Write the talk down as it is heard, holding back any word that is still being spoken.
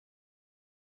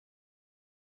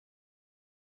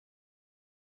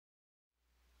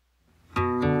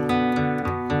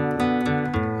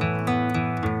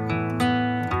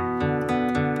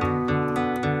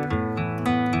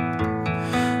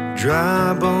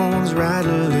Dry bones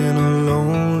rattling a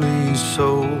lonely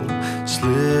soul,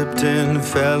 slipped and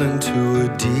fell into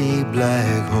a deep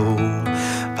black hole.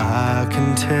 I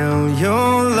can tell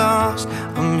you're lost,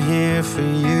 I'm here for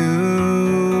you.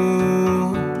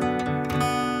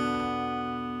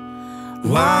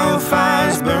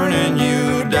 Wildfires burning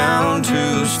you down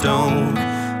to stone,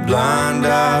 blind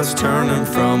eyes turning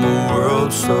from a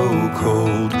world so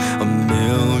cold. A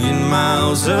million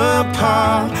miles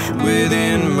apart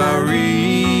within my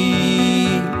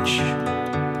reach.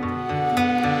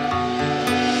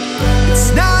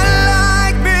 It's not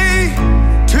like me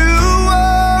to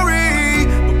worry,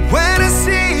 but when I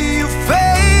see you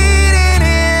fading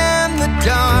in the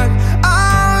dark,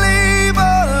 I'll leave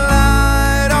a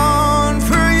light on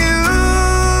for you.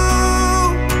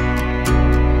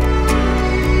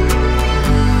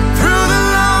 Through the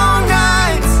long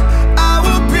nights, I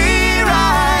will be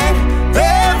right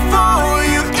there for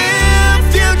you.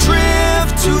 If you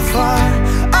drift too far,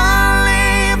 I'll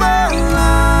leave a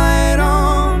light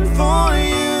on for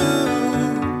you.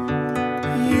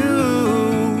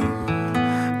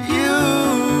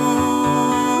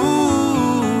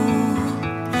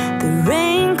 The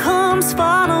rain comes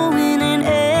following an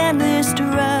endless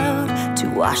drought to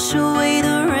wash away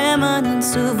the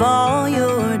remnants of all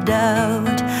your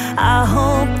doubt. I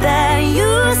hope that